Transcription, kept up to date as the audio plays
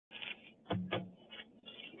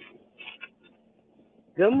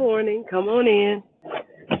Good morning. Come on in.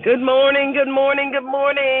 Good morning. Good morning. Good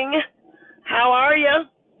morning. How are you?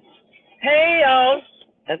 Hey, y'all.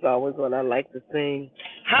 That's always what I like to sing.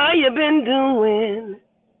 How you been doing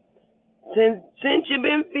since you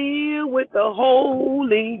been filled with the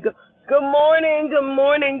Holy Ghost? Good morning. Good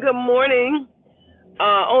morning. Good morning.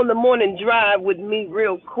 On the morning drive with me,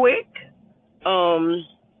 real quick. Um,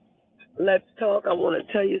 let's talk. I want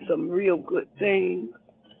to tell you some real good things.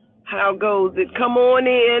 How goes it? Come on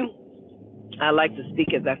in. I like to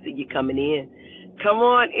speak as I see you coming in. Come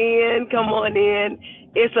on in, come on in.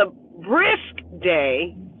 It's a brisk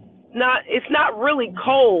day. It's not really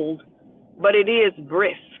cold, but it is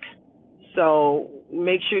brisk. So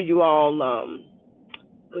make sure you all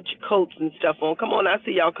put your coats and stuff on. Come on, I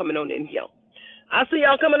see y'all coming on in here. I see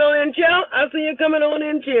y'all coming on in here. I see you coming on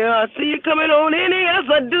in here. I see you coming on in here. Yes,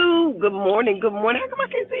 I do. Good morning, good morning. How come I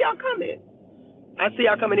can't see y'all coming? I see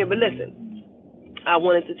y'all coming in, but listen. I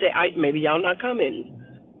wanted to say, maybe y'all not coming.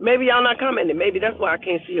 Maybe y'all not coming, and maybe that's why I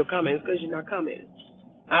can't see your comments, because you're not coming.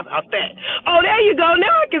 How about that? Oh, there you go.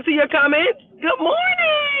 Now I can see your comments. Good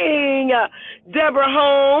morning, Deborah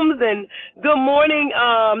Holmes, and good morning,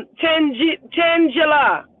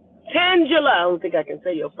 Tangela. Tangela. I don't think I can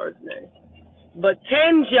say your first name, but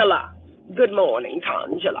Tangela. Good morning,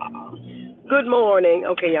 Tangela. Good morning.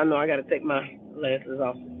 Okay, y'all know I got to take my glasses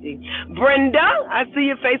off to see. Brenda, I see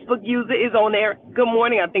your Facebook user is on there. Good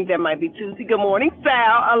morning. I think that might be Tuesday. Good morning,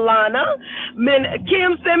 Sal, Alana,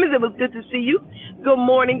 Kim Simmons. It was good to see you. Good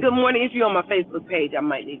morning. Good morning. If you're on my Facebook page, I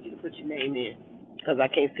might need you to put your name in because I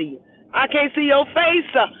can't see you. I can't see your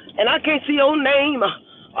face and I can't see your name.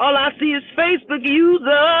 All I see is Facebook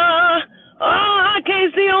user. Oh, I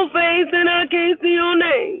can't see your face and I can't see your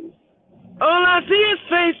name. All I see is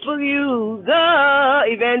Facebook user.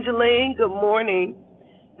 Evangeline, good morning.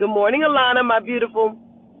 Good morning, Alana, my beautiful.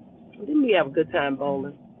 Didn't we have a good time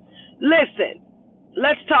bowling? Listen,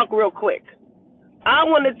 let's talk real quick. I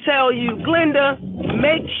want to tell you, Glenda,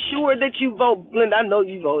 make sure that you vote. Glenda, I know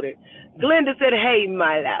you voted. Glenda said, hey,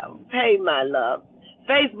 my love. Hey, my love.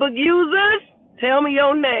 Facebook users, tell me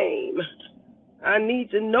your name. I need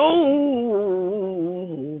to know.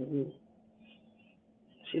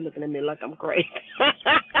 She's looking at me like I'm crazy.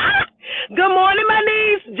 Good morning, my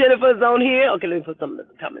niece. Jennifer's on here. Okay, let me put some of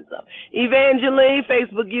the comments up. Evangeline,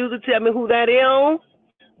 Facebook user, tell me who that is.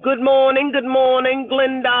 Good morning,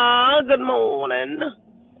 Glenda. Good morning.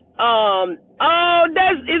 Oh, is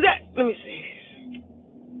that, let me see.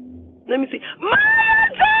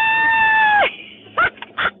 Martha!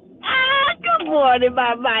 Good morning,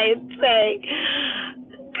 my Martha.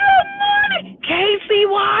 Good morning, Casey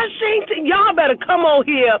Washington. Y'all better come on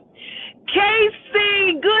here.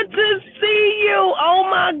 Casey, good to see you. Oh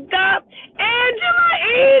my God. Angela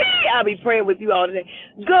Edie. I'll be praying with you all today.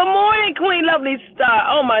 Good morning, Queen Lovely Star.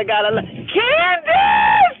 Oh my God.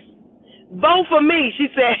 Candace! Vote for me, she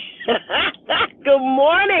said. Good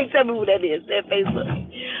morning. Tell me who that is. That Facebook.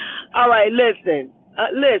 All right, listen.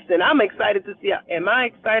 Listen, I'm excited to see y'all. Am I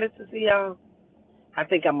excited to see y'all? I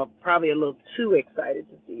think I'm probably a little too excited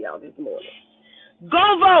to see y'all this morning.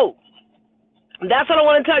 Go vote. That's what I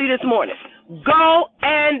want to tell you this morning. Go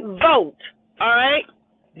and vote. All right?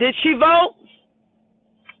 Did she vote?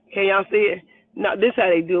 Can y'all see it? No, this is how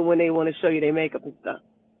they do it when they want to show you their makeup and stuff.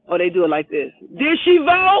 Or they do it like this. Did she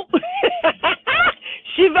vote?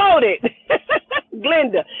 She voted.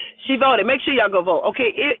 Glenda, she voted. Make sure y'all go vote.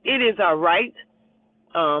 Okay, it is our right.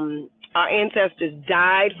 Our ancestors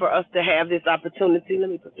died for us to have this opportunity. Let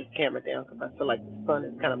me put this camera down because I feel like the sun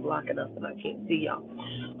is kind of blocking us and I can't see y'all.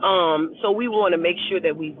 So we want to make sure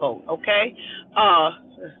that we vote, okay?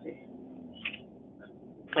 Let's see.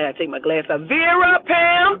 I gotta take my glass off. Vera,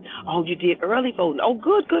 Pam. Oh, you did early voting. Oh,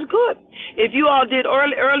 good. If you all did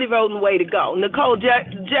early voting, way to go. Nicole,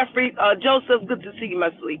 Jeffrey, Joseph, good to see you,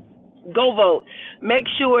 my sweet. Go vote. Make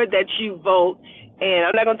sure that you vote. And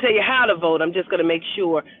I'm not going to tell you how to vote. I'm just going to make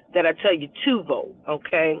sure that I tell you to vote,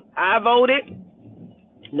 okay? I voted.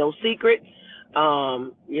 No secret.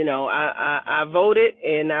 I voted,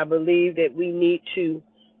 and I believe that we need to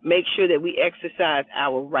make sure that we exercise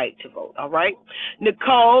our right to vote, all right?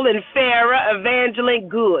 Nicole and Farrah, Evangeline,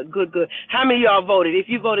 good. How many of y'all voted? If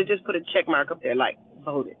you voted, just put a check mark up there, like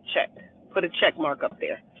voted, check. Put a check mark up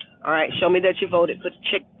there. All right, show me that you voted. Put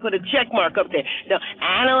a check mark up there. No,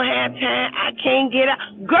 I don't have time. I can't get out.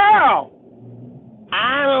 Girl,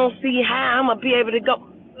 I don't see how I'm going to be able to go.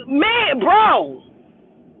 Man, bro,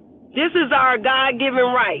 this is our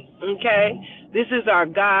God-given right, okay? This is our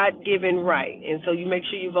God-given right. And so you make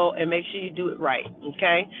sure you vote and make sure you do it right,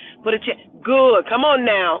 okay? Put a check. Good. Come on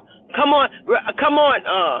now. Come on.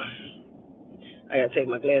 I gotta take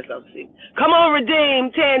my glasses off to see. Come on,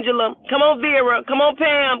 Redeem, Tangela. Come on, Vera. Come on,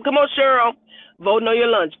 Pam. Come on, Cheryl. Voting on your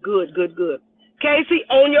lunch. Good, good, good. Casey,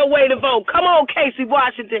 on your way to vote. Come on, Casey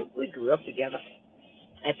Washington. We grew up together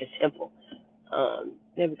at the temple.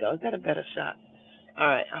 There we go. Is that a better shot? All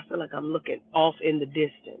right. I feel like I'm looking off in the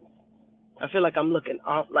distance. I feel like I'm looking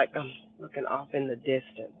off in the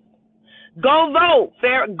distance. Go vote.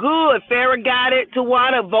 Good. Farrah got it.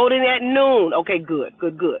 Tawana voting at noon. Okay, good,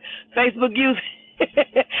 good, good. Facebook use.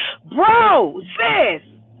 Bro, sis,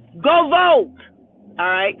 go vote. All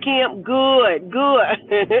right, Kim, good, good.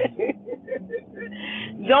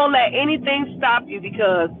 Don't let anything stop you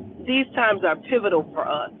because these times are pivotal for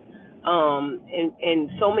us.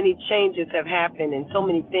 And so many changes have happened and so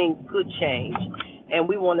many things could change. And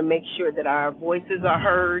we want to make sure that our voices are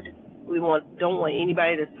heard. We don't want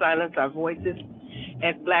anybody to silence our voices.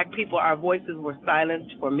 As Black people, our voices were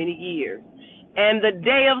silenced for many years. And the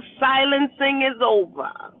day of silencing is over.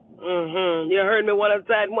 You heard me when I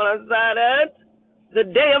said it? The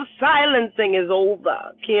day of silencing is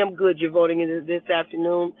over. Kim, good, you're voting this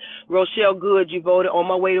afternoon. Rochelle, good, you voted on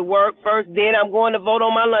my way to work first. Then I'm going to vote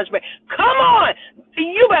on my lunch break. Come on!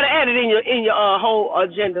 You better add it in your whole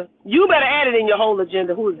agenda. You better add it in your whole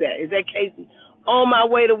agenda. Who is that? Is that Casey? On my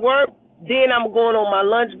way to work. Then I'm going on my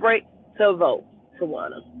lunch break to vote.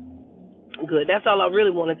 Tawana. Good. That's all I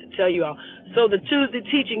really wanted to tell you all. So the Tuesday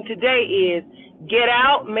teaching today is get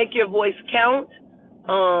out, make your voice count.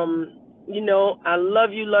 You know, I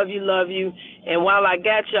love you, love you, love you. And while I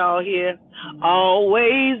got y'all here,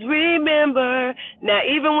 always remember. Now,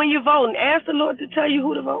 even when you're voting, ask the Lord to tell you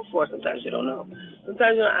who to vote for. Sometimes you don't know.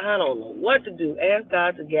 Sometimes I don't know what to do. Ask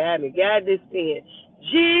God to guide me. Guide this pen.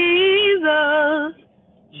 Jesus,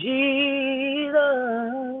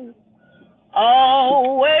 Jesus,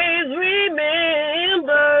 always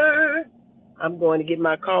remember. I'm going to get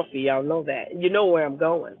my coffee. Y'all know that. You know where I'm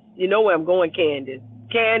going. You know where I'm going, Candace.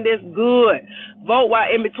 Candace, good. Vote while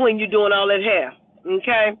in between you doing all that hair,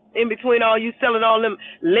 okay? In between all you selling all them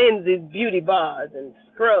lenses, beauty bars, and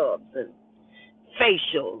scrubs, and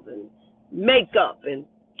facials, and makeup, and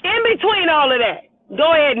in between all of that,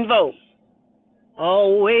 go ahead and vote.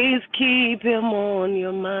 Always keep him on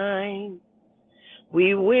your mind.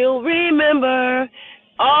 We will remember.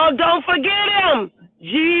 Oh, don't forget him.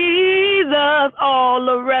 Jesus. Oh,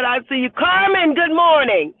 Loretta, I see you. Carmen, good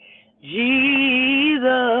morning.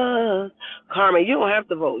 Jesus. Carmen, you don't have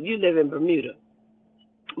to vote. You live in Bermuda.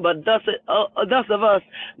 But thus of us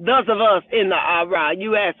in the ARA,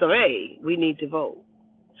 you ask them, hey, we need to vote.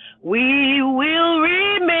 We will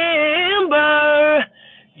remember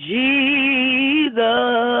Jesus.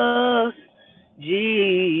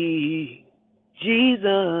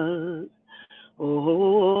 Jesus.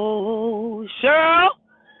 Oh, Cheryl,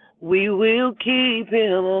 we will keep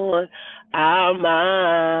him on our mind.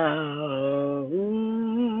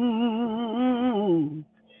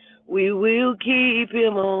 We will keep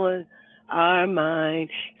him on our mind.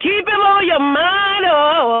 Keep him on your mind,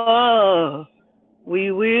 oh.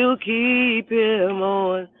 We will keep him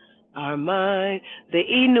on our mind. The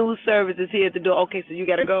e-news service is here at the door. Okay, so you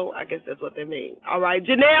got to go? I guess that's what they mean. All right,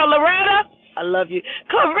 Janelle, Loretta, I love you.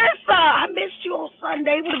 Clarissa, I missed you on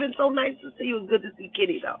Sunday. It would have been so nice to see you. It was good to see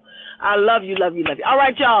Kitty, though. I love you, love you, love you. All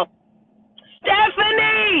right, y'all.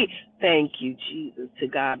 Stephanie! Thank you, Jesus. To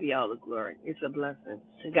God be all the glory. It's a blessing.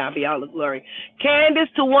 To God be all the glory. Candace,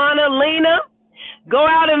 Tawana, Lena, go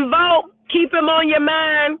out and vote. Keep him on your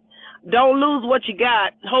mind. Don't lose what you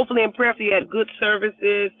got. Hopefully and prayerfully you had good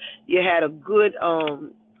services. You had a good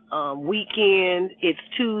weekend. It's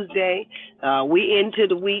Tuesday. We into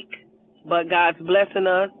the week, but God's blessing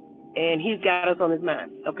us, and he's got us on his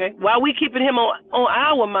mind, okay? While we keeping him on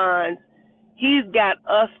our minds, he's got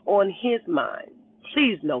us on his mind.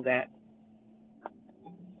 Please know that.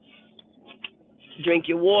 Drink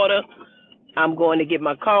your water. I'm going to get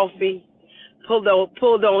my coffee. Pulled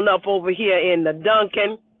on up over here in the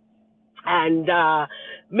Dunkin'. And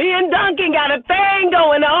me and Duncan got a thing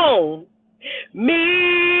going on.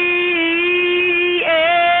 Me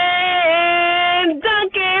and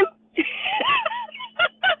Duncan.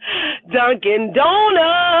 Dunkin' Donuts.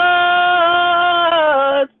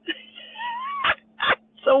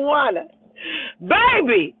 Tawana.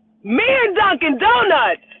 Baby, me and Dunkin'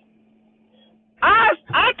 Donuts.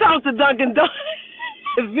 I talked to Dunkin' Donuts.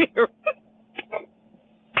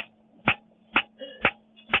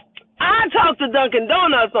 I talk to Dunkin'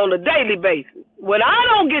 Donuts on a daily basis. When I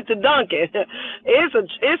don't get to Dunkin',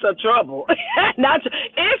 it's a trouble.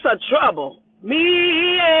 It's a trouble.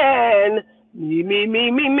 Me and and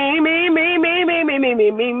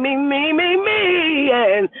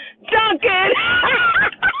Dunkin'.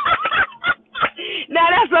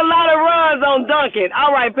 is on Duncan.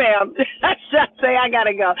 All right, Pam. Say I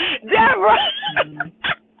gotta go. Deborah.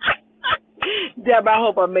 Deborah, I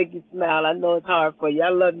hope I make you smile. I know it's hard for you. I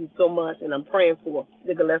love you so much, and I'm praying for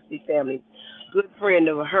the Gillespie family. Good friend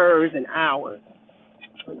of hers and ours.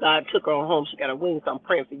 God took her on home. She got a wing, so I'm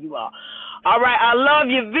praying for you all. All right, I love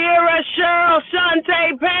you, Vera, Cheryl,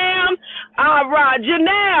 Shantae, Pam. All right,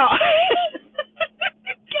 Janelle.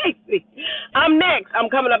 Casey. I'm next. I'm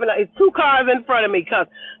coming up, and it's 2 cars in front of me. Can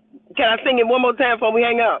I sing it one more time before we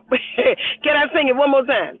hang up? Can I sing it one more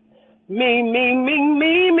time? Me, me, me,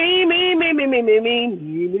 me, me, me, me, me, me, me, me, me,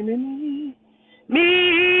 me, me, me, me,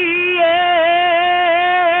 yeah.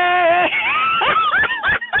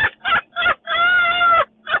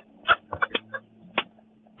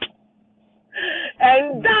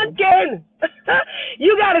 And Duncan,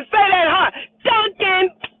 you gotta say that hard. Duncan,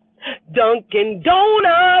 Dunkin'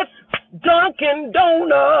 Donuts, Dunkin'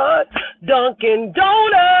 Donuts, Dunkin'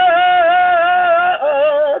 Donuts.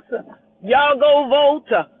 Y'all go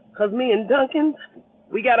vote. Cause me and Duncan,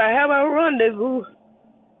 we gotta have a rendezvous.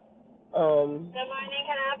 Good morning,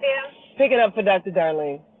 can I help you? Pick it up for Dr.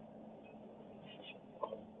 Darlene.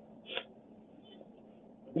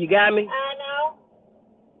 You got me? No.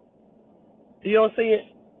 You don't see it?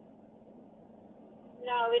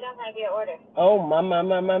 No, we don't have your order. Oh, my.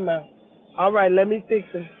 All right, let me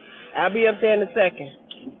fix it. I'll be up there in a second.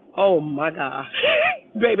 Oh, my God.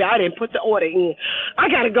 Baby, I didn't put the order in. I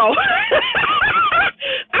gotta go.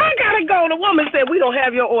 I gotta go. The woman said, we don't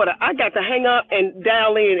have your order. I got to hang up and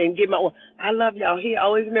dial in and get my order. I love y'all here.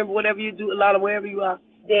 Always remember, whatever you do, a lot of wherever you are,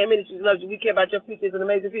 Dan Ministries loves you. We care about your future. It's an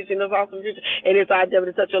amazing future and an awesome future. And it's our endeavor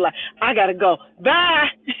to touch your life. I gotta go. Bye.